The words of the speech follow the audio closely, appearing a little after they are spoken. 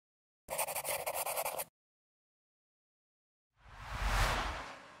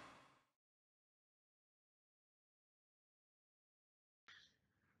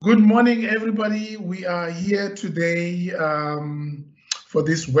Good morning, everybody. We are here today for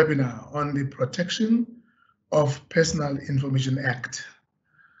this webinar on the Protection of Personal Information Act.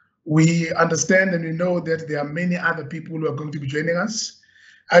 We understand and we know that there are many other people who are going to be joining us.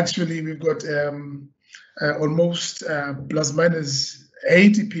 Actually, we've got almost plus minus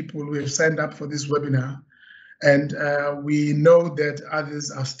 80 people who have signed up for this webinar. And we know that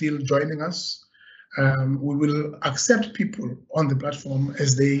others are still joining us. We will accept people on the platform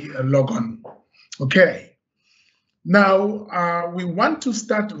as they log on. Okay. Now, we want to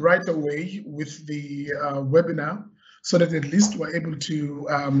start right away with the webinar so that at least we're able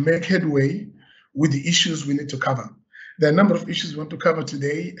to make headway with the issues we need to cover. There are a number of issues we want to cover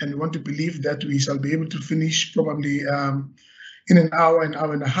today, and we want to believe that we shall be able to finish probably in an hour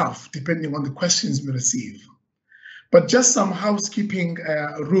and a half, depending on the questions we receive. But just some housekeeping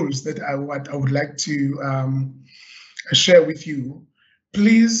rules that I would like to share with you.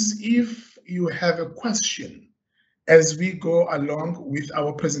 Please, if you have a question as we go along with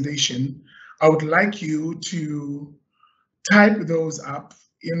our presentation, I would like you to type those up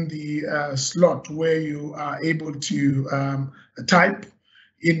in the slot where you are able to type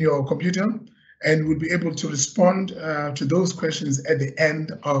in your computer, and we'll be able to respond to those questions at the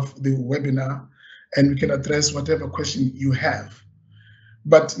end of the webinar, and we can address whatever question you have.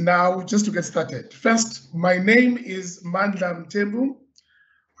 But now, just to get started, first, my name is Mandla Mthembu.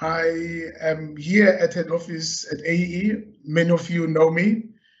 I am here at head office at AEE. Many of you know me,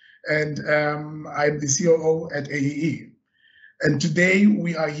 and I'm the COO at AEE. And today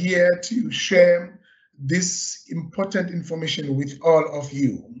we are here to share this important information with all of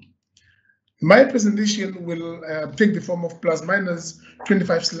you. My presentation will take the form of plus minus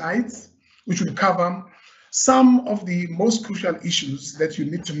 25 slides, which will cover some of the most crucial issues that you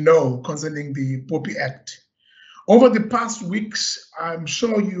need to know concerning the POPI Act. Over the past weeks, I'm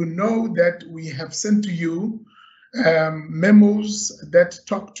sure you know that we have sent to you memos that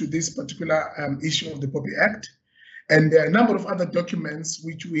talk to this particular issue of the POPI Act. And there are a number of other documents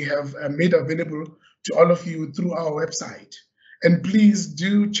which we have made available to all of you through our website. And please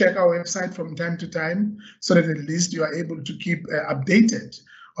do check our website from time to time so that at least you are able to keep updated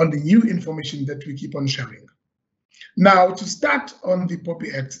on the new information that we keep on sharing. Now, to start on the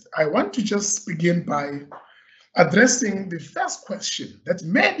POPI Act, I want to just begin by addressing the first question that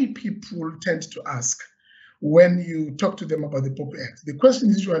many people tend to ask when you talk to them about the POPI Act. The question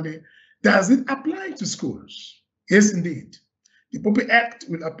is usually, does it apply to schools? Yes, indeed. The POPI Act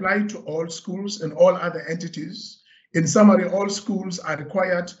will apply to all schools and all other entities. In summary, all schools are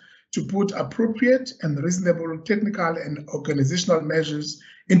required to put appropriate and reasonable technical and organizational measures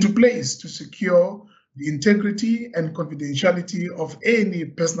into place to secure the integrity and confidentiality of any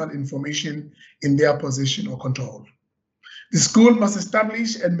personal information in their possession or control. The school must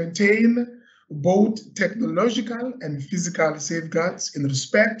establish and maintain both technological and physical safeguards in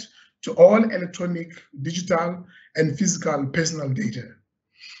respect to all electronic, digital, and physical personal data.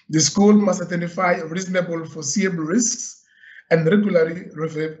 The school must identify reasonable foreseeable risks and regularly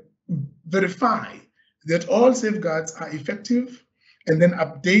verify that all safeguards are effective and then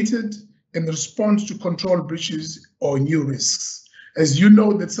updated in response to control breaches or new risks. As you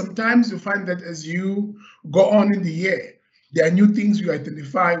know, that sometimes you find that as you go on in the year, there are new things you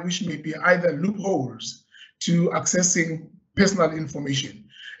identify which may be either loopholes to accessing personal information.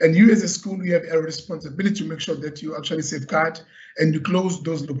 And you as a school, you have a responsibility to make sure that you actually safeguard and you close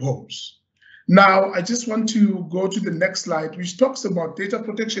those loopholes. Now, I just want to go to the next slide, which talks about data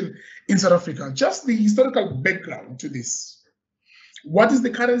protection in South Africa. Just the historical background to this. What is the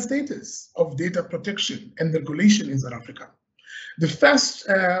current status of data protection and regulation in South Africa? The first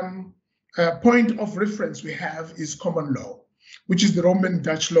point of reference we have is common law, which is the Roman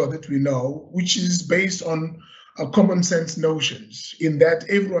Dutch law that we know, which is based on common sense notions in that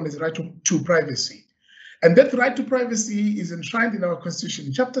everyone has a right to privacy. And that right to privacy is enshrined in our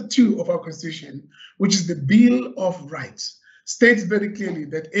Constitution. Chapter 2 of our Constitution, which is the Bill of Rights, states very clearly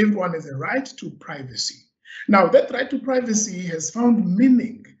that everyone has a right to privacy. Now, that right to privacy has found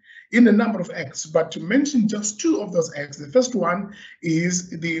meaning in a number of acts, but to mention just two of those acts, the first one is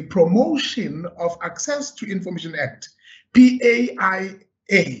the Promotion of Access to Information Act, PAIA,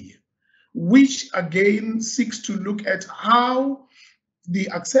 which again seeks to look at how the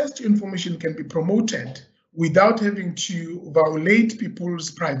access to information can be promoted without having to violate people's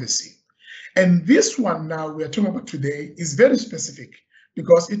privacy. And this one now we are talking about today is very specific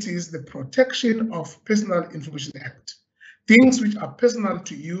because it is the Protection of Personal Information Act, things which are personal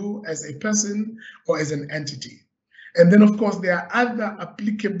to you as a person or as an entity. And then, of course, there are other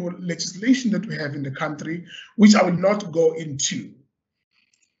applicable legislation that we have in the country, which I will not go into.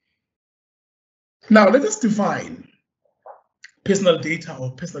 Now, let us define personal data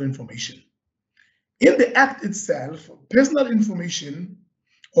or personal information. In the Act itself, personal information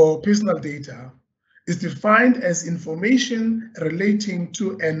or personal data is defined as information relating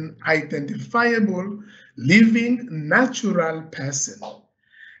to an identifiable, living, natural person,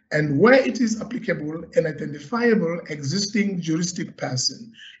 and where it is applicable, an identifiable existing juristic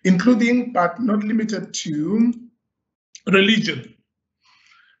person, including but not limited to religion,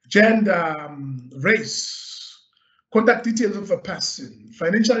 gender, race, contact details of a person,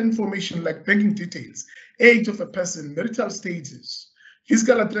 financial information like banking details, age of a person, marital status,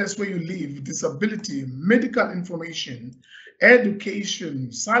 physical address where you live, disability, medical information, education,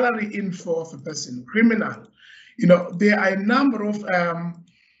 salary info of a person, criminal. You know, there are a number of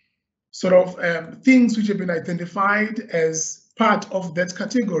things which have been identified as part of that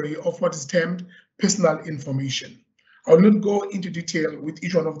category of what is termed personal information. I will not go into detail with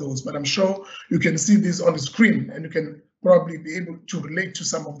each one of those, but I'm sure you can see this on the screen and you can probably be able to relate to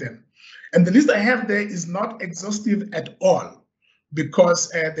some of them. And the list I have there is not exhaustive at all, because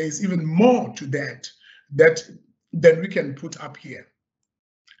there is even more to that than we can put up here.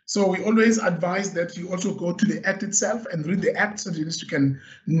 So we always advise that you also go to the Act itself and read the Act so that you can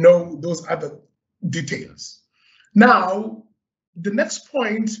know those other details. Now, the next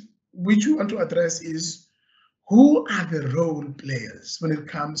point which we want to address is, who are the role players when it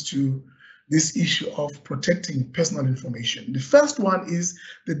comes to this issue of protecting personal information? The first one is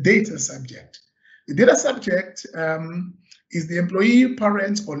the data subject. The data subject is the employee,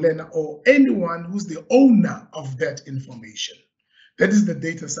 parent, or learner, or anyone who's the owner of that information. That is the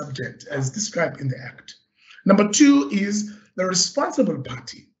data subject as described in the Act. Number two is the responsible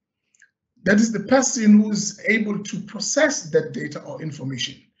party. That is the person who is able to process that data or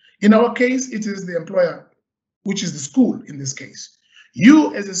information. In our case, it is the employer, which is the school in this case.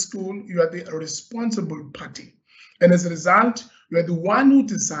 You as a school, you are the responsible party. And as a result, you are the one who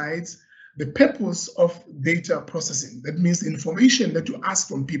decides the purpose of data processing. That means the information that you ask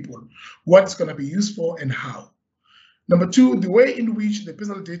from people, what it's going to be used for and how. Number two, the way in which the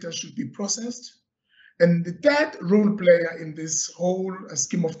personal data should be processed. And the third role player in this whole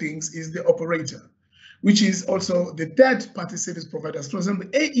scheme of things is the operator, which is also the third-party service providers. For example,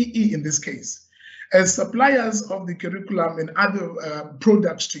 AEE in this case. As suppliers of the curriculum and other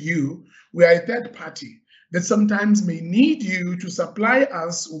products to you, we are a third party that sometimes may need you to supply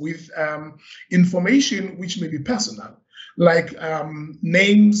us with information which may be personal, like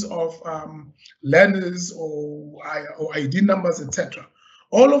names of learners or ID numbers, etc.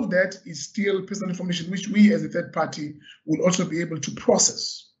 All of that is still personal information which we as a third party will also be able to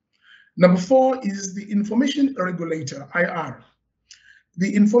process. Number four is the information regulator, IR.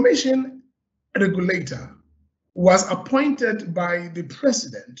 The information regulator was appointed by the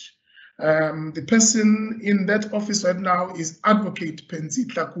president. The person in that office right now is Advocate Pensi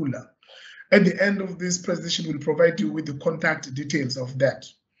Tlakula. At the end of this presentation, we'll provide you with the contact details of that.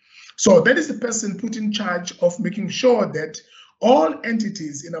 So that is the person put in charge of making sure that all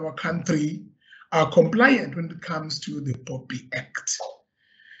entities in our country are compliant when it comes to the POPI Act.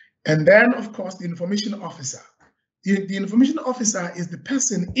 And then, of course, the information officer. The information officer is the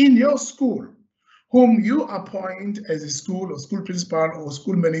person in your school whom you appoint as a school or school principal or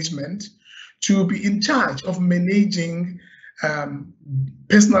school management to be in charge of managing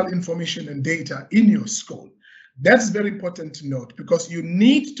personal information and data in your school. That's very important to note, because you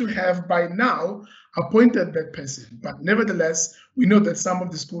need to have by now appointed that person. But nevertheless, we know that some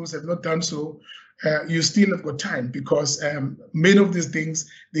of the schools have not done so. You still have got time, because many of these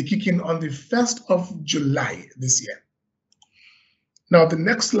things, they kick in on the 1st of July this year. Now, the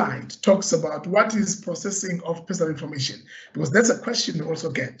next slide talks about what is processing of personal information, because that's a question you also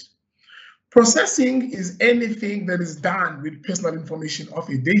get. Processing is anything that is done with personal information of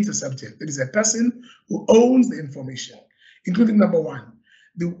a data subject. That is a person who owns the information, including number one,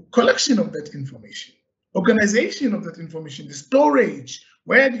 the collection of that information, organization of that information, the storage,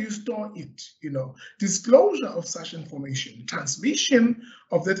 where do you store it, disclosure of such information, transmission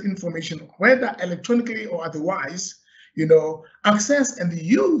of that information, whether electronically or otherwise, access and the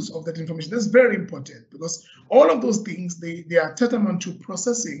use of that information. That's very important, because all of those things, they are tantamount to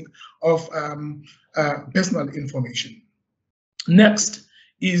processing of personal information. Next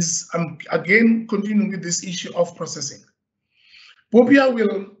is, again, continuing with this issue of processing. POPI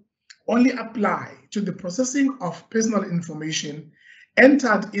will only apply to the processing of personal information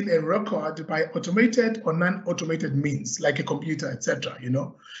entered in a record by automated or non-automated means, like a computer, etc.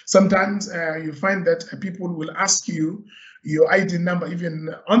 Sometimes you find that people will ask you your ID number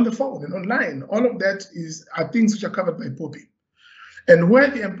even on the phone and online. All of that are things which are covered by POPI. And where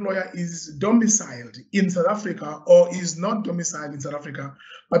the employer is domiciled in South Africa or is not domiciled in South Africa,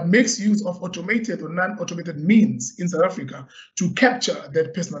 but makes use of automated or non-automated means in South Africa to capture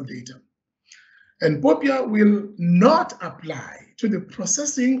that personal data. And POPI will not apply to the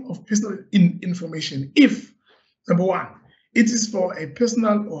processing of personal information if, number one, it is for a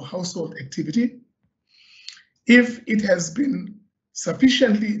personal or household activity, if it has been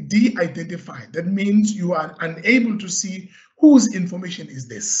sufficiently de-identified. That means you are unable to see whose information is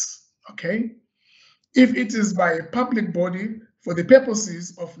this, okay? If it is by a public body for the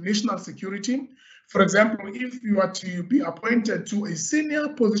purposes of national security, for example, if you are to be appointed to a senior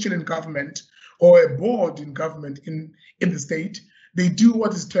position in government or a board in government in the state, they do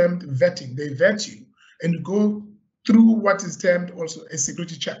what is termed vetting. They vet you and go through what is termed also a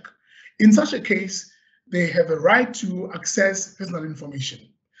security check. In such a case, they have a right to access personal information.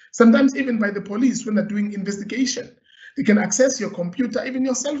 Sometimes even by the police when they're doing investigation, they can access your computer, even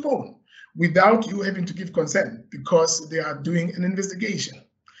your cell phone, without you having to give consent because they are doing an investigation.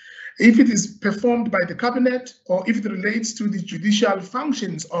 If it is performed by the cabinet or if it relates to the judicial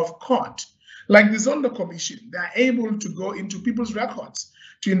functions of court, like the Zondo Commission, they are able to go into people's records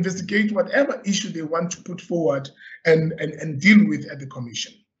to investigate whatever issue they want to put forward and deal with at the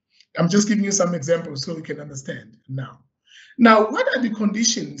commission. I'm just giving you some examples so you can understand now. Now, what are the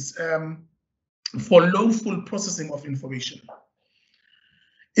conditions for lawful processing of information?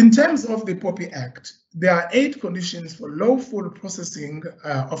 In terms of the POPI Act, there are 8 conditions for lawful processing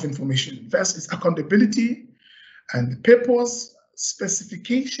of information. First is accountability and purpose,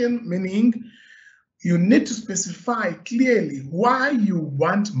 specification, meaning you need to specify clearly why you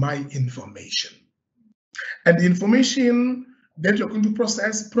want my information. And the information that you're going to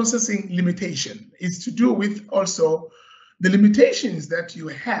processing limitation is to do with also the limitations that you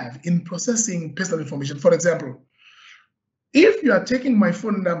have in processing personal information. For example, if you are taking my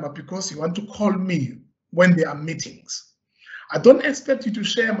phone number because you want to call me when there are meetings, I don't expect you to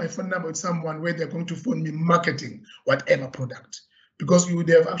share my phone number with someone where they're going to phone me marketing whatever product, because you would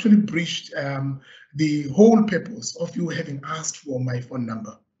have actually breached the whole purpose of you having asked for my phone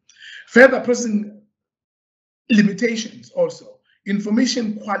number. Further processing limitations also,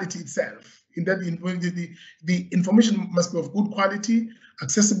 information quality itself, in that the information must be of good quality,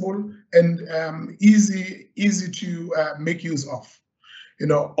 accessible, and easy to make use of. You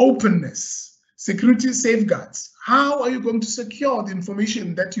know, openness, security safeguards. How are you going to secure the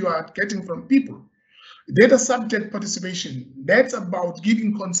information that you are getting from people? Data subject participation, that's about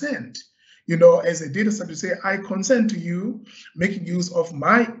giving consent. You know, as a data subject, say, I consent to you making use of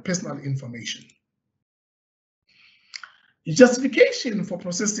my personal information. Justification for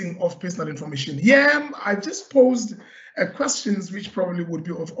processing of personal information. Here, I've just posed questions which probably would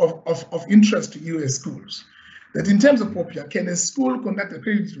be of interest to you as schools. That in terms of POPI, can a school conduct a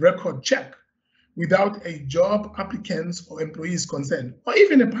credit record check without a job applicant's or employee's consent, or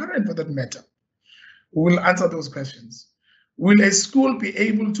even a parent for that matter? We will answer those questions. Will a school be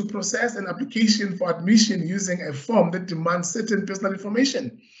able to process an application for admission using a form that demands certain personal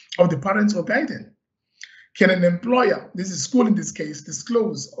information of the parents or guardian? Can an employer, this is school in this case,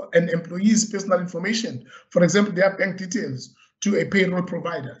 disclose an employee's personal information, for example, their bank details, to a payroll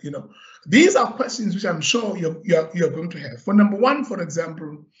provider? You know, these are questions which I'm sure you're going to have. For number one, for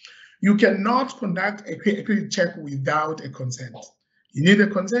example, you cannot conduct a credit check without a consent. You need a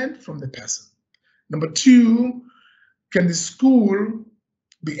consent from the person. Number two, can the school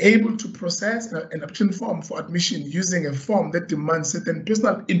be able to process an application form for admission using a form that demands certain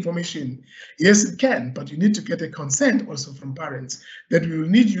personal information? Yes, it can, but you need to get a consent also from parents that we will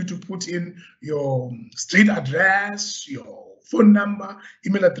need you to put in your street address, your phone number,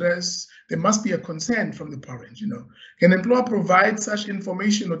 email address. There must be a consent from the parent. You know, can an employer provide such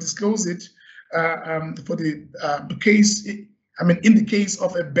information or disclose it for the case? I mean, in the case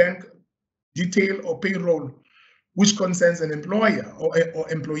of a bank detail or payroll, which concerns an employer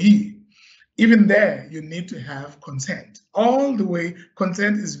or employee, even there you need to have consent. All the way,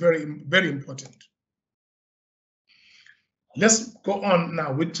 consent is very, very important. Let's go on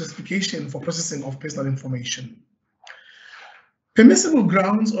now with justification for processing of personal information. Permissible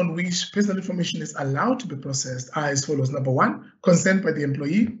grounds on which personal information is allowed to be processed are as follows. Number one, consent by the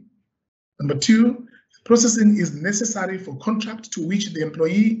employee. Number two, processing is necessary for contract to which the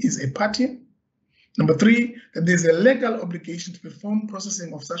employee is a party. Number three, that there's a legal obligation to perform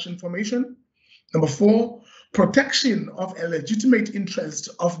processing of such information. Number four, protection of a legitimate interest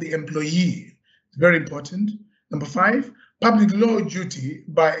of the employee. Very important. Number five, public law duty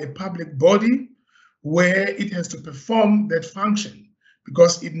by a public body where it has to perform that function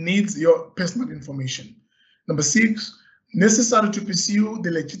because it needs your personal information. Number six, necessary to pursue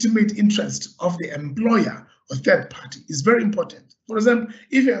the legitimate interest of the employer or third party is very important. For example,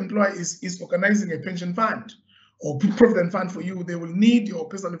 if your employer is organizing a pension fund or provident fund for you, they will need your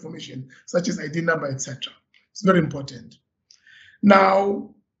personal information, such as ID number, etc. It's very important.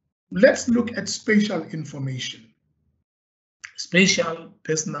 Now, let's look at spatial information. Spatial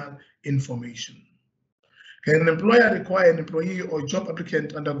personal information. Can an employer require an employee or job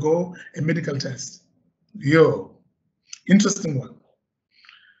applicant to undergo a medical test? Interesting one.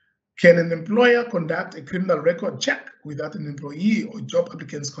 Can an employer conduct a criminal record check without an employee or job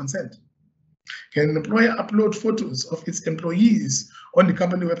applicant's consent? Can an employer upload photos of its employees on the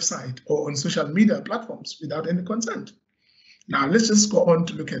company website or on social media platforms without any consent? Now, let's just go on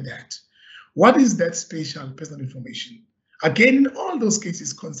to look at that. What is that spatial personal information? Again, in all those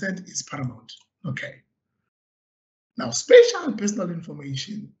cases, consent is paramount. Okay. Now, spatial personal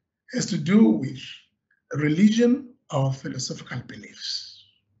information has to do with religion or philosophical beliefs.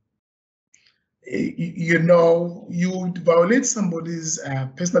 You know, you would violate somebody's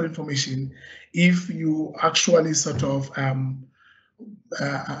personal information if you actually sort of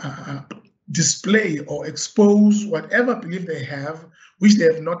display or expose whatever belief they have, which they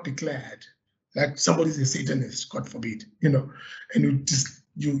have not declared. Like somebody's a Satanist, God forbid, you know, and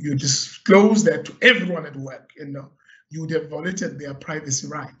you disclose that to everyone at work, you know, you would have violated their privacy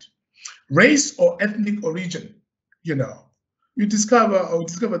right. Race or ethnic origin, you know, you discover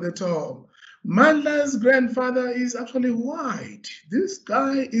that Mandla's grandfather is actually white. This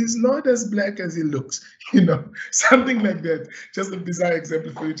guy is not as black as he looks, you know, something like that. Just a bizarre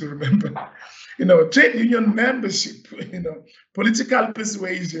example for you to remember. You know, trade union membership, you know, political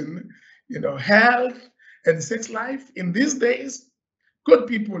persuasion, you know, health and sex life. In these days, good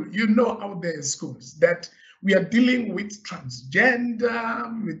people, you know, out there in schools that we are dealing with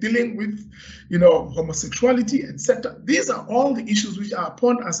transgender, we're dealing with, you know, homosexuality, etc. These are all the issues which are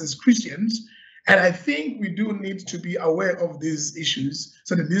upon us as Christians. And I think we do need to be aware of these issues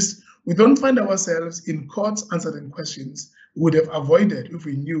so that we don't find ourselves in courts answering questions we would have avoided if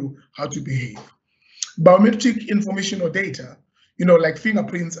we knew how to behave. Biometric information or data, you know, like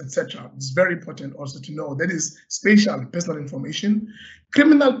fingerprints, etc. It's very important also to know that is spatial personal information.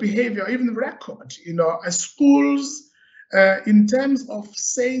 Criminal behavior, even record, you know, as schools, in terms of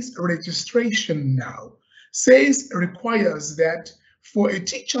SACE registration now, SACE requires that for a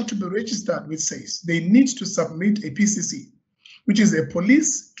teacher to be registered with SACE, they need to submit a PCC, which is a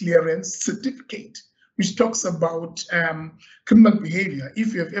police clearance certificate, which talks about criminal behavior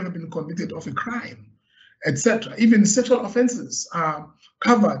if you have ever been convicted of a crime, etc. Even sexual offenses are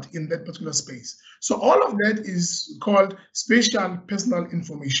covered in that particular space. So all of that is called spatial personal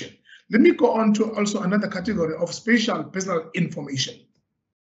information. Let me go on to also another category of spatial personal information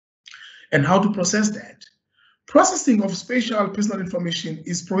and how to process that. Processing of spatial personal information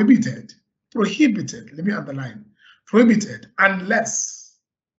is prohibited, let me underline, prohibited unless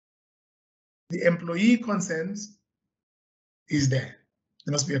the employee consent is there.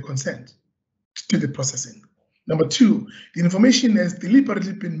 There must be a consent to the processing. Number two, the information has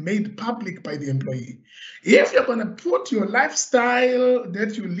deliberately been made public by the employee. If you're going to put your lifestyle,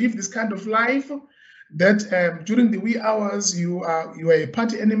 that you live this kind of life, that during the wee hours you are a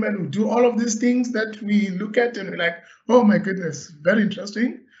party animal who do all of these things that we look at and we're like, oh my goodness, very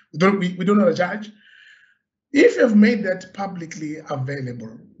interesting. We don't know the judge. If you've made that publicly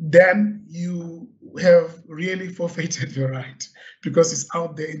available, then you have really forfeited your right because it's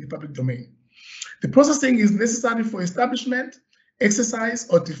out there in the public domain. The processing is necessary for establishment, exercise,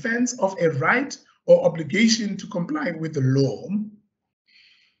 or defense of a right or obligation to comply with the law.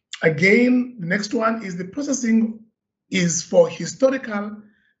 Again, the next one is the processing is for historical,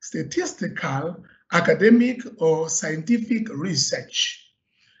 statistical, academic, or scientific research.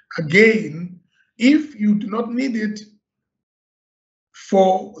 Again, if you do not need it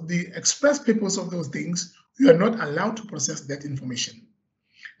for the express purpose of those things, you are not allowed to process that information.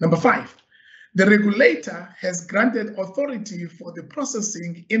 Number five, the regulator has granted authority for the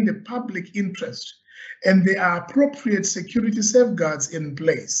processing in the public interest, and there are appropriate security safeguards in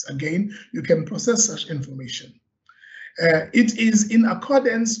place. Again, you can process such information. It is in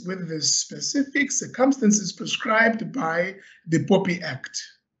accordance with the specific circumstances prescribed by the POPI Act.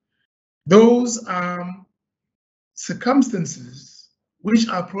 Those are circumstances which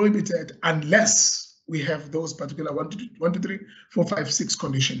are prohibited unless we have those particular 1, 2, 3, 4, 5, 6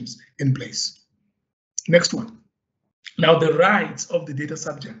 conditions in place. Next one. Now, the rights of the data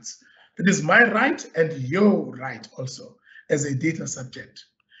subjects. That is my right and your right also as a data subject.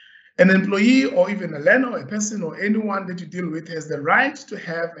 An employee or even a learner or a person or anyone that you deal with has the right to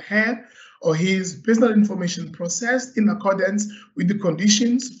have her or his personal information processed in accordance with the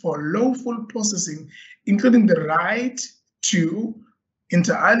conditions for lawful processing, including the right to,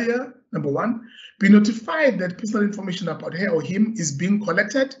 inter alia, number 1, be notified that personal information about her or him is being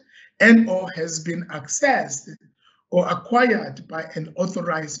collected and or has been accessed or acquired by an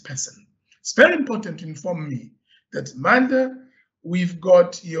authorized person. It's very important to inform me that, Amanda, we've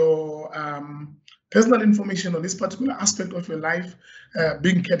got your personal information on this particular aspect of your life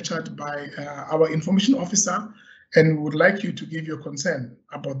being captured by our information officer, and we would like you to give your consent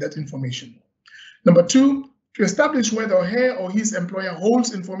about that information. Number 2, to establish whether her or his employer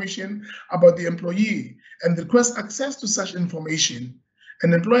holds information about the employee and request access to such information.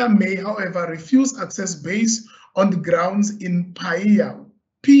 An employer may, however, refuse access based on the grounds in PAIA.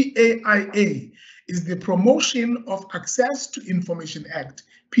 PAIA is the Promotion of Access to Information Act,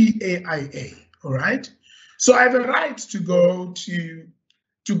 PAIA, all right? So I have a right to go to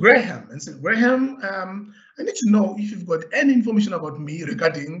Graham and say, Graham, I need to know if you've got any information about me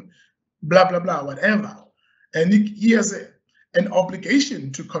regarding blah, blah, blah, whatever. And he has an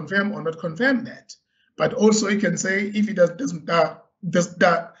obligation to confirm or not confirm that. But also he can say, if he does not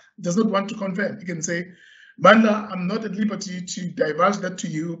want to confirm, he can say, Manda, I'm not at liberty to divulge that to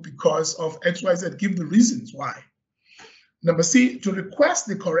you because of X, Y, Z. Give the reasons why. Number C, to request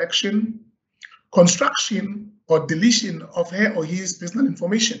the correction, construction, or deletion of her or his personal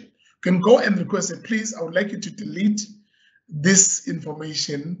information. You can go and request it, please, I would like you to delete this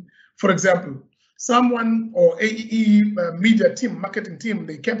information. For example, someone or AEE media team, marketing team,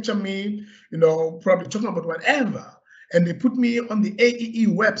 they capture me, probably talking about whatever, and they put me on the AEE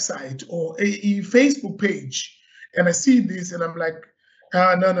website or AEE Facebook page, and I see this and I'm like,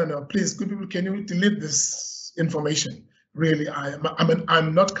 no, please, good people, can you delete this information? Really,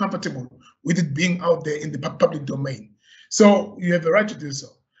 I'm not comfortable with it being out there in the public domain. So you have the right to do so,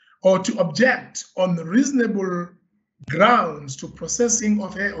 or to object on reasonable grounds to processing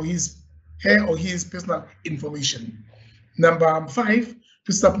of her or his personal information. Number 5,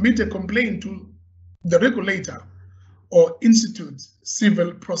 to submit a complaint to the regulator or institute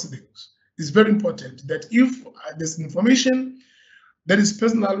civil proceedings. It's very important that if there's information that is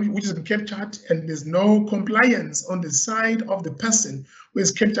personal, which has been captured, and there's no compliance on the side of the person who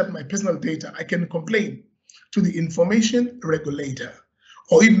has captured my personal data, I can complain to the information regulator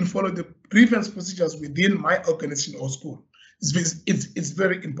or even follow the grievance procedures within my organization or school. It's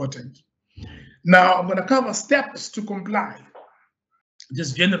very important. Now, I'm going to cover steps to comply,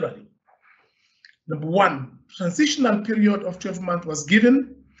 just generally. Number 1, transitional period of 12 months was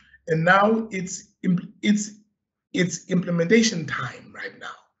given, and now it's implementation time right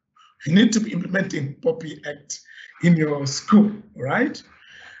now. You need to be implementing POPI Act in your school, right?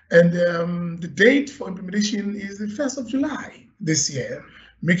 And the date for implementation is the 1st of July this year.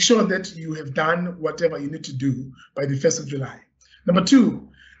 Make sure that you have done whatever you need to do by the 1st of July. Number 2,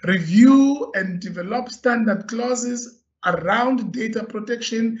 review and develop standard clauses around data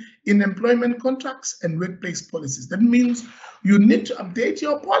protection in employment contracts and workplace policies. That means you need to update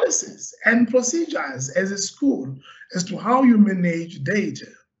your policies and procedures as a school as to how you manage data.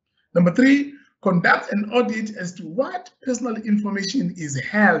 Number 3, conduct an audit as to what personal information is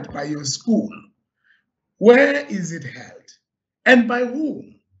held by your school. Where is it held? And by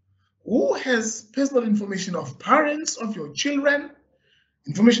whom? Who has personal information of parents of your children,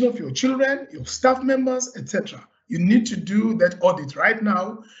 information of your children, your staff members, etc.? You need to do that audit right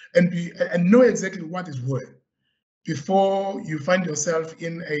now and know exactly what is where before you find yourself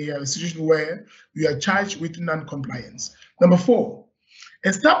in a situation where you are charged with non-compliance. Number 4,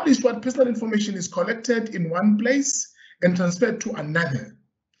 establish what personal information is collected in one place and transferred to another.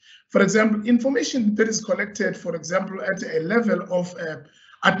 For example, information that is collected, for example, at a level of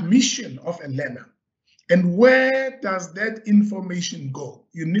admission of a learner. And where does that information go?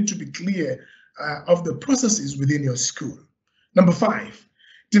 You need to be clear of the processes within your school. Number 5,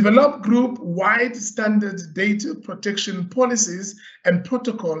 develop group-wide standard data protection policies and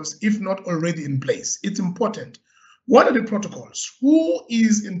protocols if not already in place. It's important. What are the protocols? Who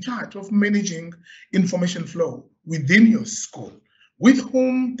is in charge of managing information flow within your school? With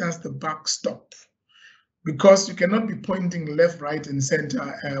whom does the buck stop? Because you cannot be pointing left, right, and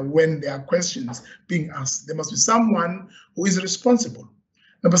center when there are questions being asked. There must be someone who is responsible.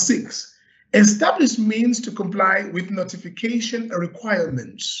 Number 6, establish means to comply with notification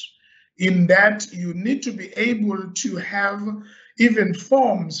requirements, in that you need to be able to have even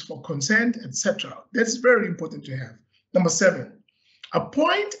forms for consent, etc. That's very important to have. Number 7,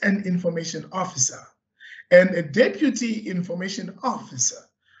 appoint an information officer and a deputy information officer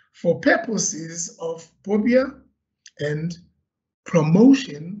for purposes of POPI and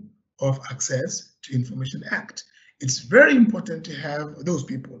promotion of Access to Information Act. It's very important to have those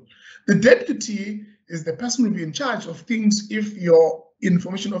people. The deputy is the person who will be in charge of things if your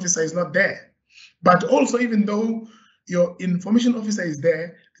information officer is not there. But also, even though your information officer is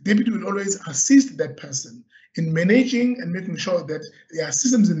there, the deputy will always assist that person in managing and making sure that there are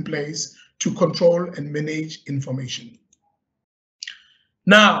systems in place to control and manage information.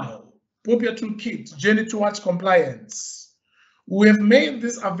 Now, POPI Toolkit, Journey Towards Compliance. We have made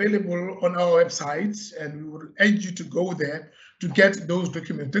this available on our website, and we would urge you to go there to get those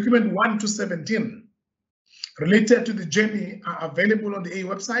documents. Document 1 to 17 related to the journey are available on the AE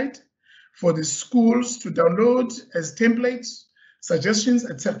website for the schools to download as templates, suggestions,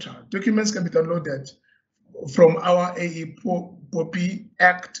 etc. Documents can be downloaded from our AE POPI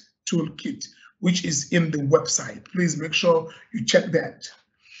Act Toolkit, which is in the website. Please make sure you check that.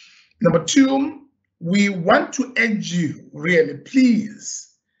 Number 2, we want to urge you, really,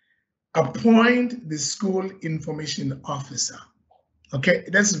 please appoint the school information officer. Okay,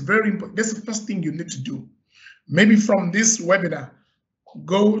 that's very important. That's the first thing you need to do. Maybe from this webinar,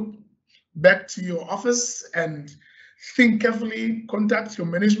 go back to your office and think carefully, contact your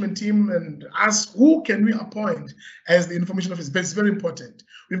management team and ask who can we appoint as the information officer. But it's very important.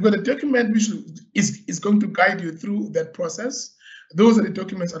 We've got a document which is going to guide you through that process. Those are the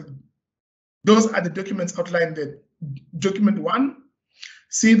documents outlined there. Document 1.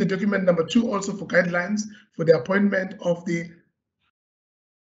 See the document number 2 also for guidelines for the appointment of the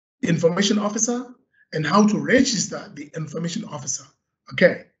information officer and how to register the information officer.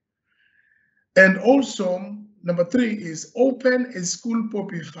 Okay. And also, number 3 is open a school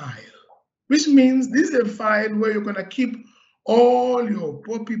POPI file, which means this is a file where you're going to keep all your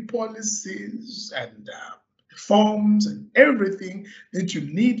POPI policies and forms and everything that you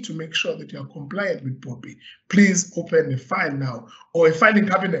need to make sure that you are compliant with POPI. Please open a file now, or a filing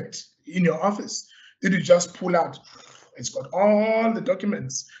cabinet in your office that you just pull out. It's got all the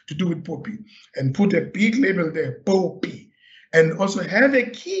documents to do with POPI, and put a big label there, POPI, and also have a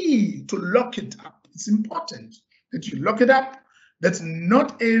key to lock it up. It's important that you lock it up, that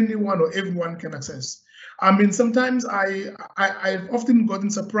not anyone or everyone can access. I mean, sometimes I've often gotten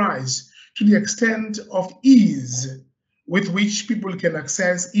surprised to the extent of ease with which people can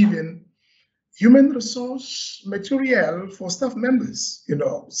access even human resource material for staff members. You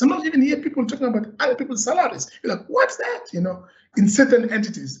know, sometimes even hear people talking about other people's salaries. You're like, what's that? You know, in certain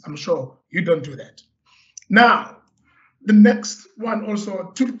entities, I'm sure you don't do that. Now, the next one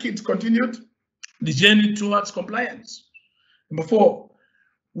also, toolkit continued, the journey towards compliance. Number 4,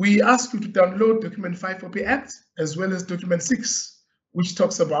 we ask you to download document 5 POPI Act as well as document 6, which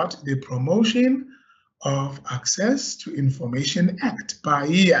talks about the promotion of Access to Information Act per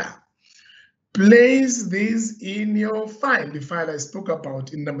year. Place these in your file, the file I spoke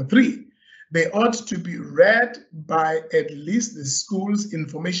about in number 3. They ought to be read by at least the school's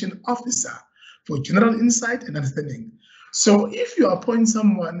information officer for general insight and understanding. So if you appoint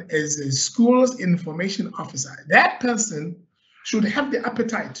someone as a school's information officer, that person should have the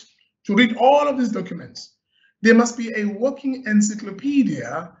appetite to read all of these documents. There must be a working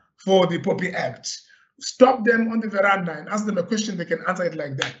encyclopedia for the POPI Act. Stop them on the veranda and ask them a question, they can answer it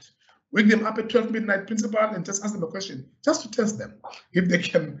like that. Wake them up at 12 midnight, principal, and just ask them a question, just to test them if they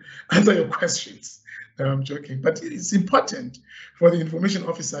can answer your questions. No, I'm joking, but it's important for the information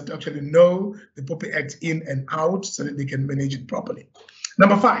officer to actually know the POPI Act in and out so that they can manage it properly.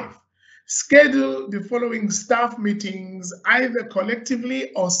 Number 5, schedule the following staff meetings either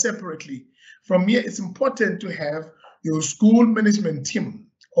collectively or separately. From here, it's important to have your school management team,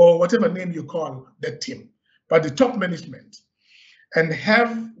 or whatever name you call that team, but the top management, and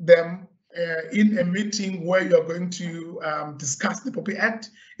have them in a meeting where you're going to discuss the POPI Act,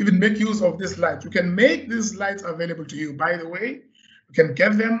 even make use of these slides. You can make these slides available to you, by the way. You can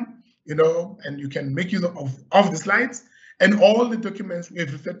get them, you know, and you can make use of the slides, and all the documents we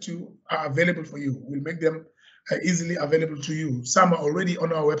have referred to are available for you. We'll make them easily available to you. Some are already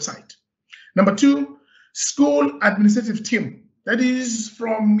on our website. Number 2, school administrative team. That is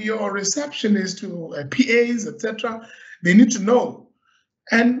from your receptionist to PAs, etc. They need to know.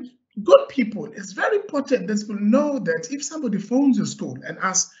 And good people, it's very important that people know that if somebody phones your school and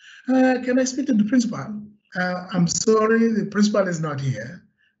asks, can I speak to the principal? I'm sorry, the principal is not here.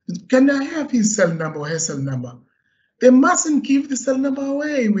 Can I have his cell number or her cell number? They mustn't give the cell number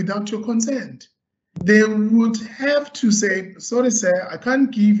away without your consent. They would have to say, sorry, sir, I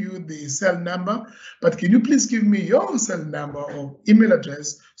can't give you the cell number, but can you please give me your cell number or email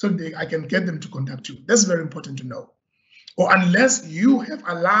address so that I can get them to contact you? That's very important to know. Or unless you have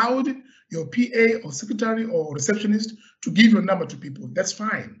allowed your PA or secretary or receptionist to give your number to people, that's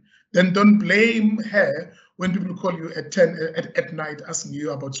fine. then don't blame her when people call you at 10 at night asking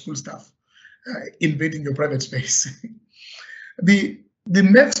you about school stuff, invading your private space. The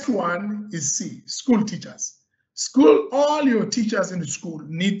next one is C, school teachers. All your teachers in the school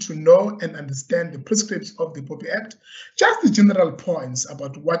need to know and understand the prescripts of the POPI Act, just the general points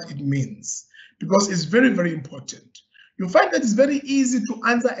about what it means, because it's very, very important. You find that it's very easy to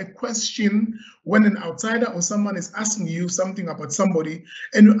answer a question when an outsider or someone is asking you something about somebody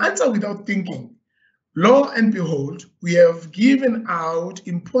and you answer without thinking. Lo and behold, we have given out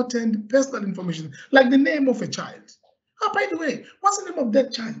important personal information, like the name of a child. Oh, by the way, what's the name of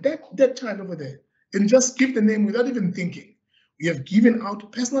that child? That child over there. And just give the name without even thinking. We have given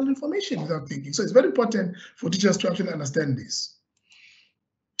out personal information without thinking. So it's very important for teachers to actually understand this.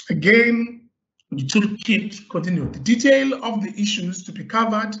 Again, the toolkit continued. The detail of the issues to be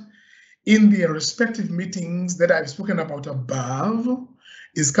covered in the respective meetings that I've spoken about above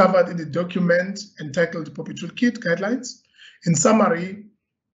is covered in the document entitled POPI Toolkit Guidelines. In summary,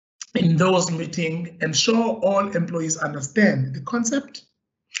 in those meetings, ensure all employees understand the concept,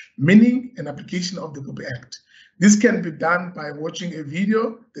 meaning, and application of the POPI Act. This can be done by watching a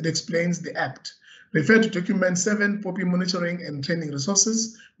video that explains the Act. Refer to document 7, POPI Monitoring and Training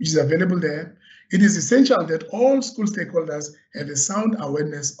Resources, which is available there. It is essential that all school stakeholders have a sound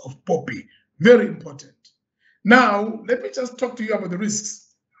awareness of POPI. Very important. Now, let me just talk to you about the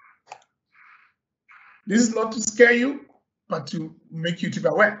risks. This is not to scare you, but to make you to be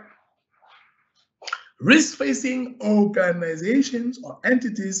aware. Risk facing organizations or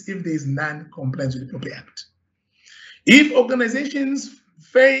entities if there is non-compliance with the POPI Act. If organizations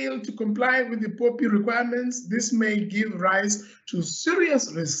fail to comply with the POPI requirements, this may give rise to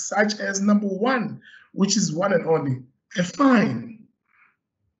serious risks, such as number one, which is one and only, a fine.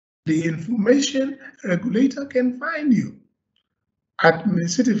 The information regulator can fine you.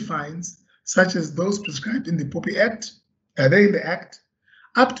 Administrative fines, such as those prescribed in the POPI Act, are they in the Act,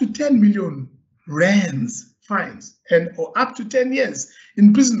 up to 10 million rands fines or up to 10 years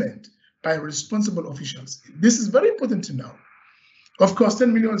imprisonment by responsible officials. This is very important to know. Of course,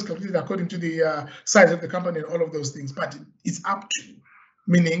 10 million is calculated according to the size of the company and all of those things, but it's up to,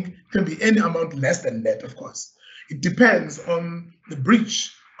 meaning it can be any amount less than that, of course. It depends on the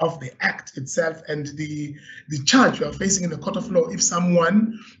breach of the Act itself and the charge you are facing in the court of law if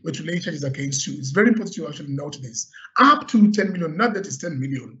someone were to lay charges against you. It's very important to actually note this. Up to 10 million, not that it's 10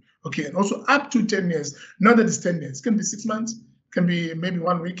 million. Okay, and also up to 10 years, not that it's 10 years. It can be 6 months, can be maybe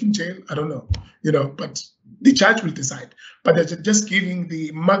 1 week in jail, I don't know, but the judge will decide. But they're just giving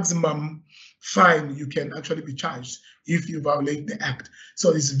the maximum fine you can actually be charged if you violate the Act.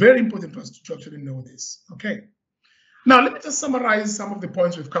 So it's very important for us to actually know this, okay? Now, let me just summarize some of the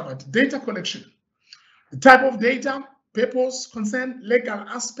points we've covered. Data collection, the type of data, purpose, consent, legal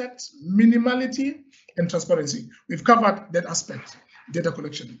aspects, minimality, and transparency. We've covered that aspect, data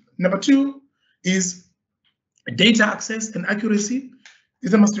collection. Number 2 is data access and accuracy.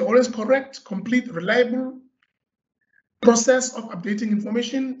 Data must be always correct, complete, reliable. Process of updating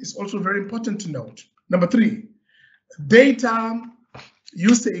information is also very important to note. Number 3, data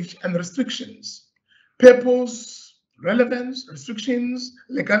usage and restrictions. Purpose, relevance, restrictions,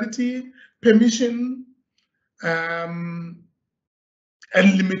 legality, permission, and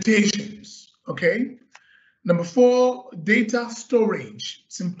limitations, okay? Number 4, data storage.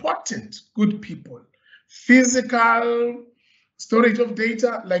 It's important, good people. Physical storage of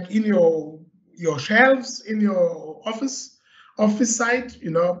data, like in your shelves, in your office site,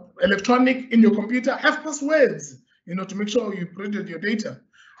 electronic, in your computer, have passwords, to make sure you protect your data.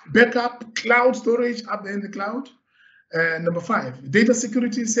 Backup, cloud storage up there in the cloud. Number 5, data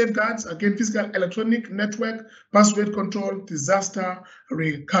security safeguards, again, physical, electronic, network, password control, disaster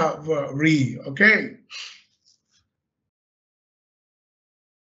recovery, okay?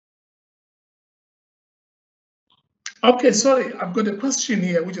 Okay, sorry, I've got a question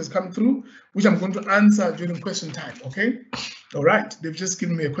here which has come through, which I'm going to answer during question time, okay? All right, they've just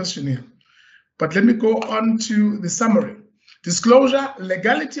given me a question here. But let me go on to the summary. Disclosure,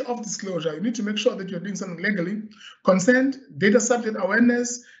 legality of disclosure. You need to make sure that you're doing something legally. Consent, data subject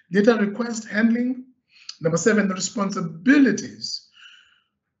awareness, data request handling. Number 7, responsibilities.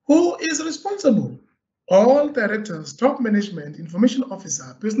 Who is responsible? All directors, top management, information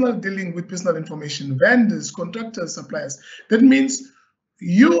officer, personnel dealing with personal information, vendors, contractors, suppliers. That means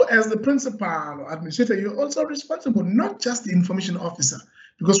you as the principal or administrator, you're also responsible, not just the information officer.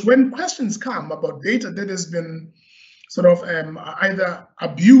 Because when questions come about data that has been sort of either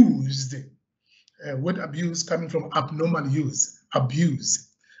abused, word abuse coming from abnormal use, abused,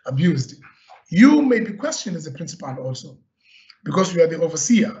 you may be questioned as a principal also. because you are the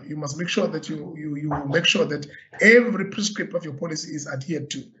overseer. You must make sure that you make sure that every prescript of your policy is adhered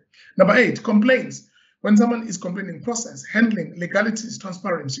to. Number 8, complaints. When someone is complaining, process, handling, legalities,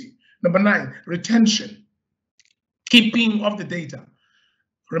 transparency. Number 9, retention, keeping of the data.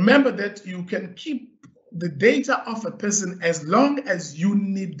 Remember that you can keep the data of a person as long as you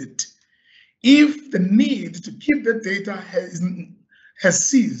need it. If the need to keep the data has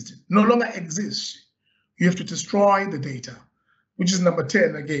ceased, no longer exists, you have to destroy the data, which is number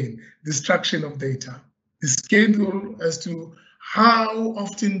 10 again, destruction of data. The schedule as to how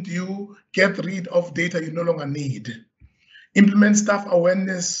often do you get rid of data you no longer need. Implement staff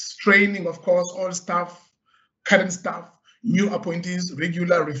awareness training, of course, all staff, current staff, new appointees,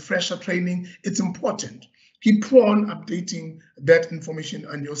 regular refresher training. It's important. Keep on updating that information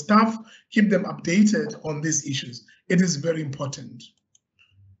on your staff. Keep them updated on these issues. It is very important.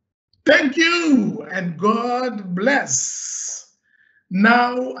 Thank you and God bless.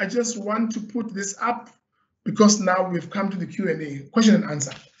 Now, I just want to put this up because now we've come to the Q&A, question and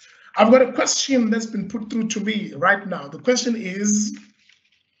answer. I've got a question that's been put through to me right now. The question is,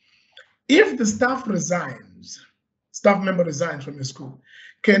 if the staff member resigns from your school,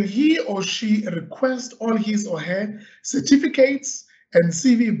 can he or she request all his or her certificates and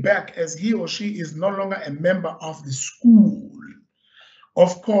CV back as he or she is no longer a member of the school?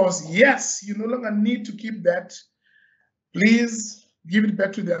 Of course, yes, you no longer need to keep that. Please give it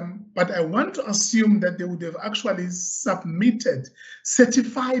back to them. But I want to assume that they would have actually submitted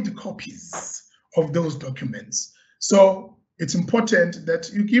certified copies of those documents. So it's important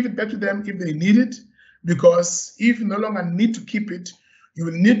that you give it back to them if they need it, because if you no longer need to keep it, you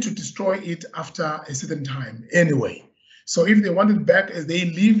will need to destroy it after a certain time anyway. So if they want it back as they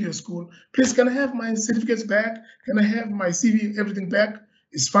leave your school, please, can I have my certificates back? Can I have my CV, everything back?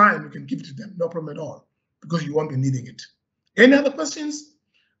 It's fine, you can give it to them, no problem at all, because you won't be needing it. Any other questions?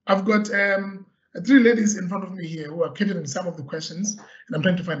 I've got 3 ladies in front of me here who are capturing some of the questions, and I'm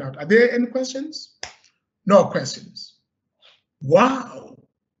trying to find out, are there any questions? No questions. Wow.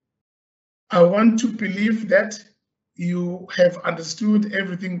 I want to believe that you have understood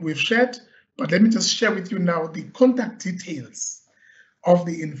everything we've shared, but let me just share with you now the contact details of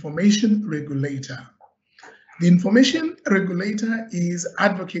the information regulator. The information regulator is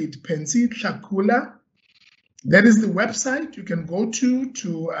Advocate Pensi Tlakula. That is the website you can go to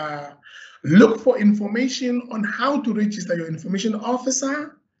look for information on how to register your information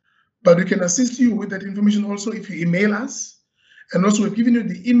officer, but we can assist you with that information also if you email us. And also we've given you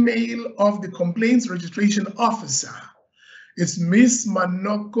the email of the complaints registration officer. It's Miss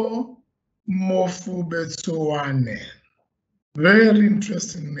Manoko Mofubetsoane. Very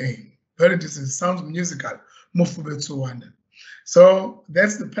interesting name. Very interesting. It sounds musical. Mofubetsoane. So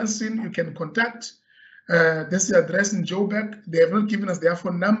that's the person you can contact. That's the address in Joburg. They have not given us their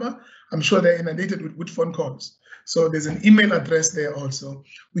phone number. I'm sure they're inundated with phone calls. So there's an email address there also.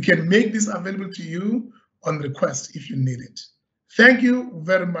 We can make this available to you on request if you need it. Thank you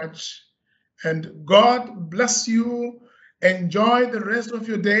very much, and God bless you. Enjoy the rest of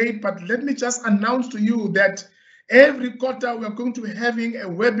your day, but let me just announce to you that every quarter we're going to be having a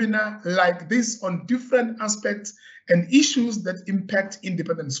webinar like this on different aspects and issues that impact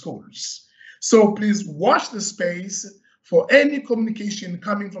independent schools. So please watch the space for any communication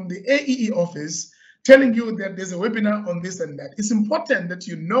coming from the AEE office telling you that there's a webinar on this and that. It's important that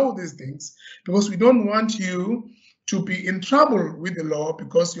you know these things, because we don't want you to be in trouble with the law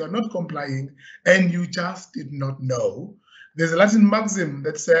because you are not complying and you just did not know. There's a Latin maxim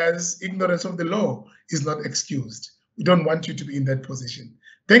that says ignorance of the law is not excused. We don't want you to be in that position.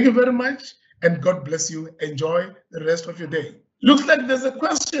 Thank you very much, and God bless you. Enjoy the rest of your day. Looks like there's a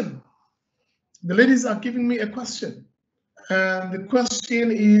question. The ladies are giving me a question. And the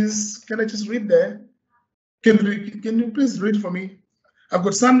question is, can I just read there? Can you please read for me? I've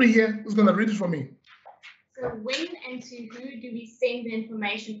got somebody here who's going to read it for me. So when and to who do we send the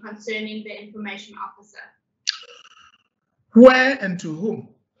information concerning the information officer? Where and to whom?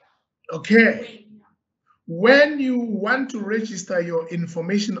 Okay. When you want to register your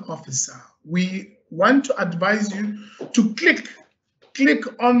information officer, we want to advise you to click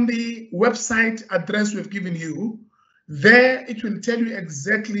on the website address we've given you. There it will tell you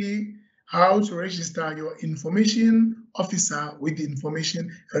exactly how to register your information officer with the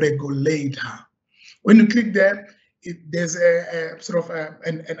information regulator. When you click there, there's a sort of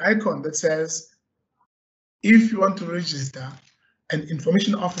an icon that says, if you want to register an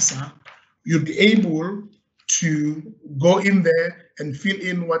information officer, you'll be able to go in there and fill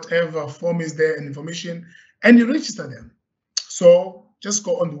in whatever form is there and information, and you register them. So just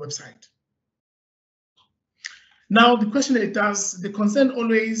go on the website. Now, the question it does, the consent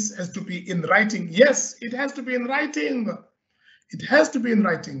always has to be in writing. Yes, it has to be in writing. It has to be in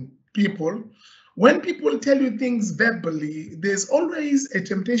writing, people. When people tell you things verbally, there's always a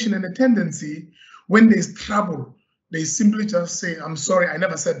temptation and a tendency when there's trouble, they simply just say, I'm sorry, I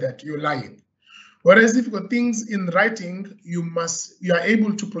never said that, you're lying. Whereas if you've got things in writing, you are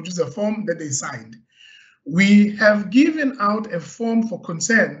able to produce a form that they signed. We have given out a form for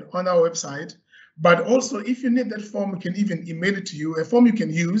consent on our website, but also if you need that form, we can even email it to you. A form you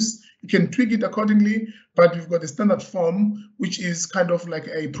can use, you can tweak it accordingly, but we've got a standard form, which is kind of like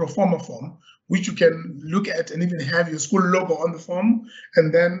a pro forma form, which you can look at and even have your school logo on the form,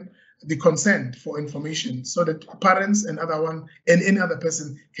 and then the consent for information so that parents and any other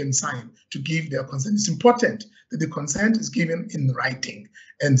person can sign to give their consent. It's important that the consent is given in writing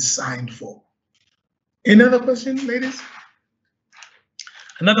and signed for. Another question, ladies?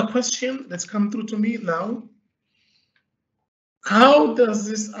 Another question that's come through to me now. How does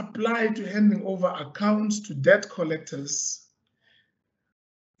this apply to handing over accounts to debt collectors?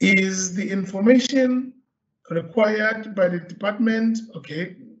 Is the information required by the department,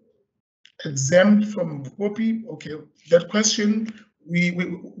 okay, exempt from POPI? Okay, that question,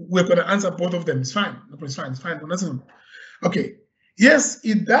 we're going to answer both of them. It's fine. It's fine. It's fine. We'll answer them. Okay. Yes,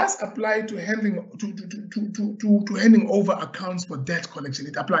 it does apply to handing handing over accounts for debt collection.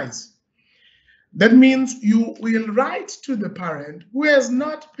 It applies. That means you will write to the parent who has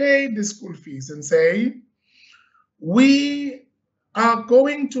not paid the school fees and say, we are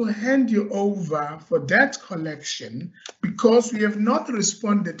going to hand you over for debt collection because we have not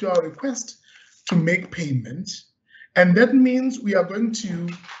responded to our request to make payment. And that means we are going to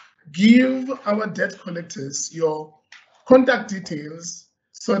give our debt collectors your contact details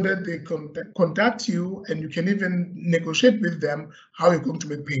so that they can contact you and you can even negotiate with them how you're going to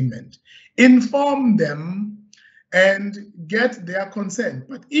make payment. Inform them and get their consent.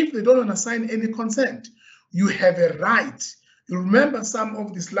 But if they don't want to sign any consent, you have a right. You remember some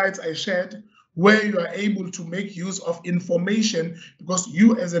of the slides I shared where you are able to make use of information because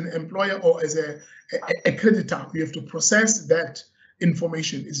you as an employer or as a creditor, you have to process that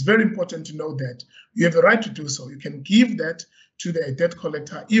information. It's very important to know that you have a right to do so. You can give that to the debt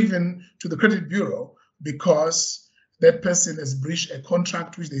collector, even to the credit bureau, because that person has breached a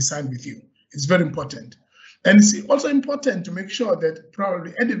contract which they signed with you. It's very important. And it's also important to make sure that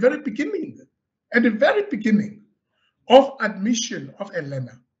probably at the very beginning of admission of a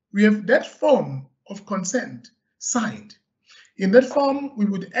learner, we have that form of consent signed. In that form, we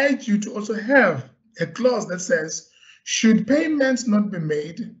would urge you to also have a clause that says, should payments not be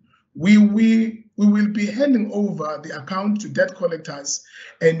made, we will be handing over the account to debt collectors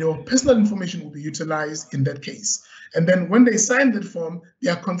and your personal information will be utilized in that case. And then when they sign that form, they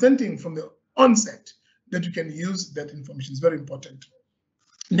are consenting from the onset that you can use that information. It's very important.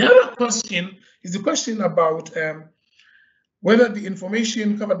 The other question is the question about whether the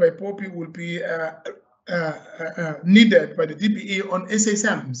information covered by POPI will be needed by the DBE on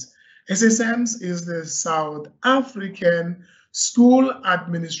SSMs. SSMs is the South African School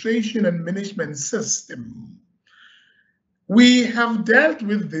Administration and Management System. We have dealt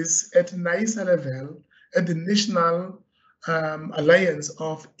with this at NISA level at the National Alliance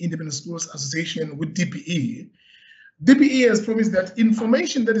of Independent Schools Association with DBE. DBE has promised that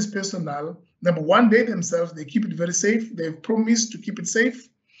information that is personal, number one, they themselves, they keep it very safe. They've promised to keep it safe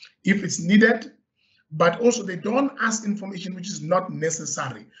if it's needed, but also they don't ask information which is not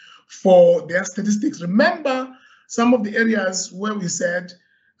necessary for their statistics. Remember some of the areas where we said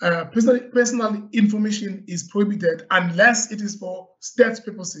personal information is prohibited unless it is for stats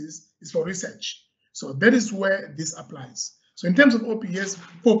purposes, it's for research. So that is where this applies. So in terms of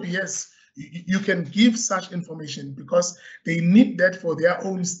POPIS, you can give such information because they need that for their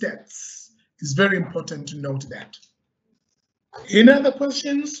own stats. It's very important to note that. Any other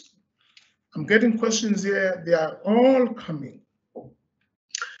questions? I'm getting questions here. They are all coming.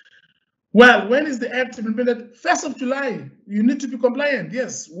 Well, when is the act implemented? 1st of July. You need to be compliant.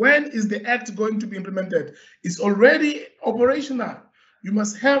 Yes. When is the act going to be implemented? It's already operational. You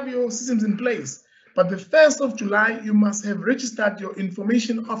must have your systems in place. But the 1st of July, you must have registered your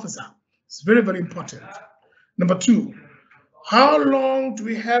information officer. It's very, very important. Number 2, how long do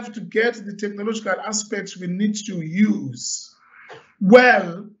we have to get the technological aspects we need to use?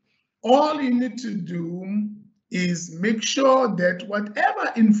 Well, all you need to do is make sure that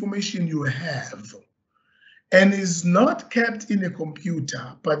whatever information you have and is not kept in a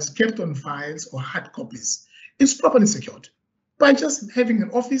computer, but kept on files or hard copies, is properly secured by just having an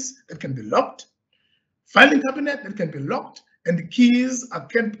office that can be locked, filing cabinet that can be locked, and the keys are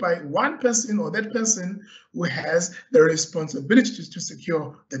kept by one person or that person who has the responsibility to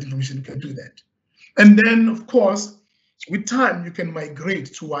secure that information. You can do that. And then, of course, with time, you can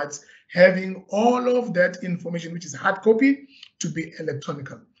migrate towards having all of that information, which is hard copy, to be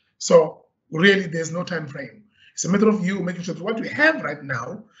electronical. So really, there's no time frame. It's a matter of you making sure that what we have right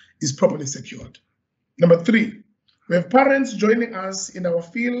now is properly secured. Number 3, we have parents joining us in our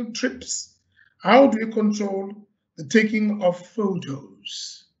field trips. How do we control the taking of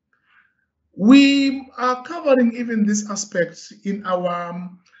photos? We are covering even this aspect in our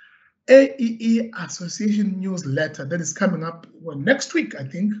AEE Association newsletter that is coming up next week, I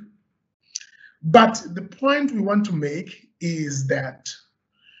think. But the point we want to make is that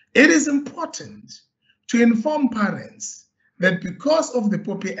it is important to inform parents that because of the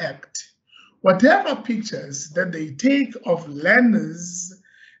POPI Act, whatever pictures that they take of learners,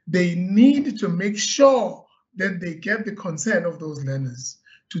 they need to make sure that they get the consent of those learners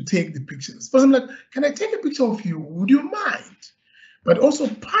to take the pictures. For example, like, can I take a picture of you? Would you mind? But also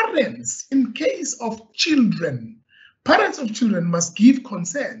parents, in case of children, parents of children must give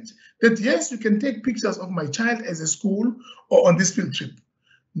consent that yes, you can take pictures of my child as a school or on this field trip.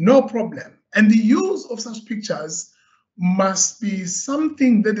 No problem. And the use of such pictures must be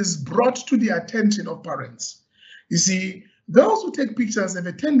something that is brought to the attention of parents. You see, those who take pictures have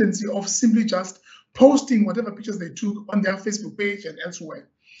a tendency of simply just posting whatever pictures they took on their Facebook page and elsewhere.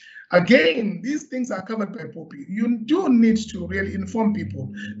 Again, these things are covered by POPI. You do need to really inform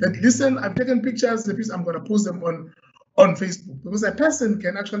people that, listen, I've taken pictures, I'm going to post them on Facebook, because a person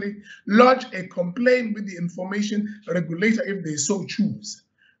can actually lodge a complaint with the information regulator if they so choose.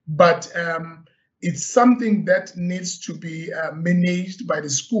 But it's something that needs to be managed by the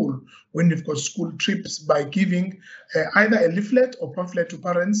school when you've got school trips, by giving either a leaflet or pamphlet to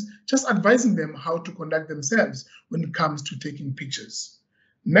parents, just advising them how to conduct themselves when it comes to taking pictures.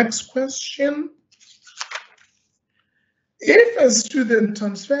 Next question. If a student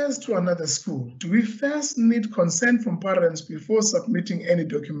transfers to another school, do we first need consent from parents before submitting any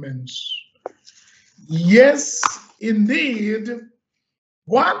documents? Yes, indeed.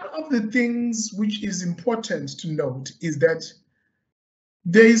 One of the things which is important to note is that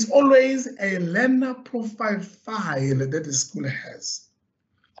there is always a learner profile file that the school has.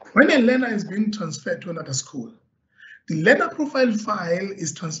 When a learner is being transferred to another school, the learner profile file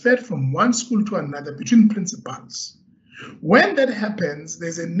is transferred from one school to another between principals. When that happens,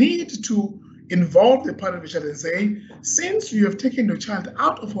 there's a need to involve the parent of the child and say, since you have taken your child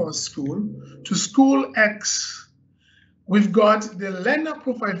out of our school to school X, we've got the learner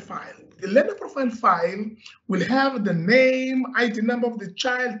profile file. The learner profile file will have the name, ID number of the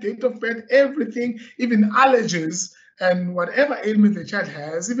child, date of birth, everything, even allergies and whatever ailment the child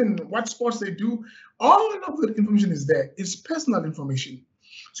has, even what sports they do. All of the information is there. It's personal information.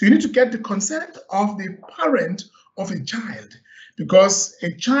 So you need to get the consent of the parent of a child, because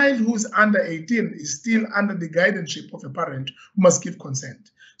a child who's under 18 is still under the guardianship of a parent who must give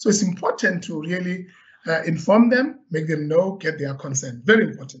consent. So it's important to really inform them, make them know, get their consent. Very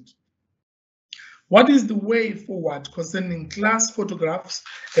important. What is the way forward concerning class photographs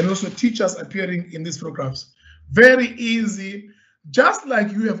and also teachers appearing in these photographs? Very easy, just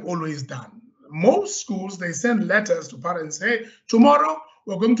like you have always done. Most schools, they send letters to parents, hey, tomorrow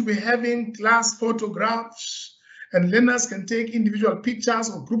we're going to be having class photographs, and learners can take individual pictures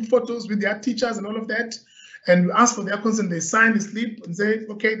or group photos with their teachers and all of that. And we ask for their consent, they sign the slip and say,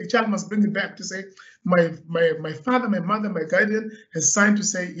 okay, the child must bring it back to say, my father, my mother, my guardian has signed to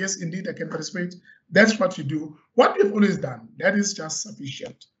say, yes, indeed, I can participate. That's what you do. What we've always done, that is just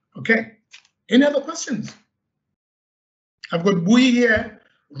sufficient. Okay, any other questions? I've got Bui here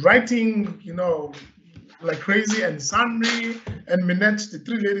writing, you know, like crazy, and Sandri and Minette, the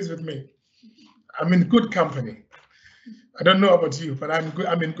 3 ladies with me. I'm in good company. I don't know about you, but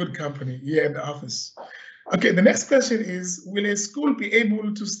I'm in good company here in the office. Okay, the next question is, will a school be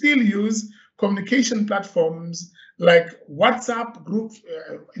able to still use communication platforms like WhatsApp group,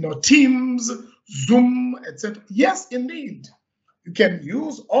 Teams, Zoom, etc.? Yes, indeed. You can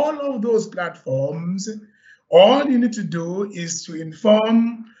use all of those platforms. All you need to do is to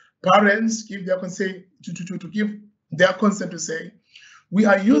inform parents, give their consent, to give their consent to say, we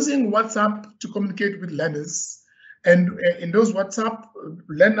are using WhatsApp to communicate with learners. And in those WhatsApp,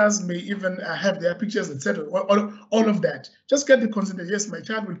 learners may even have their pictures, etc. All of that. Just get the consent that, yes, my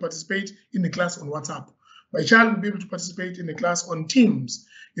child will participate in the class on WhatsApp. My child will be able to participate in the class on Teams,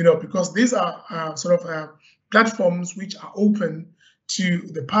 because these are platforms which are open to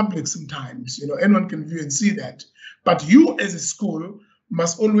the public sometimes. Anyone can view and see that. But you as a school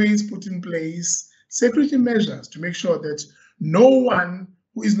must always put in place security measures to make sure that no one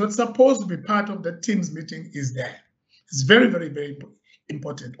who is not supposed to be part of the Teams meeting is there. It's very, very, very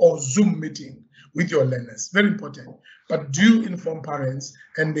important. Or Zoom meeting with your learners, very important. But do inform parents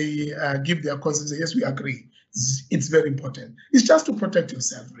and they give their consent. Say, yes, we agree. It's very important. It's just to protect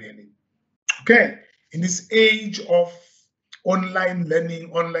yourself, really. Okay, in this age of online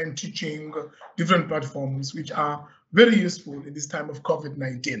learning, online teaching, different platforms, which are very useful in this time of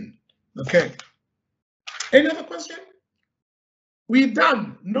COVID-19. Okay, any other question? We're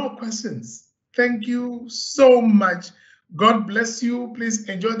done, no questions. Thank you so much. God bless you. Please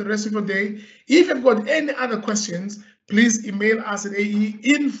enjoy the rest of your day. If you've got any other questions, please email us at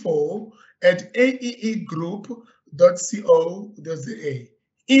aeeinfo@aeegroup.co.za.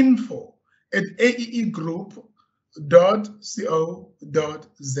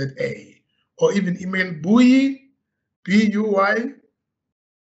 info@aeegroup.co.za, or even email Buyi,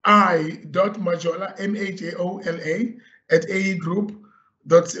 BUI.majola, MAJOLA, @aegroup.co.za.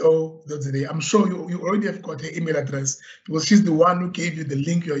 I'm sure you already have got her email address because she's the one who gave you the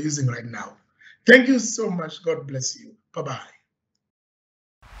link you're using right now. Thank you so much. God bless you. Bye-bye.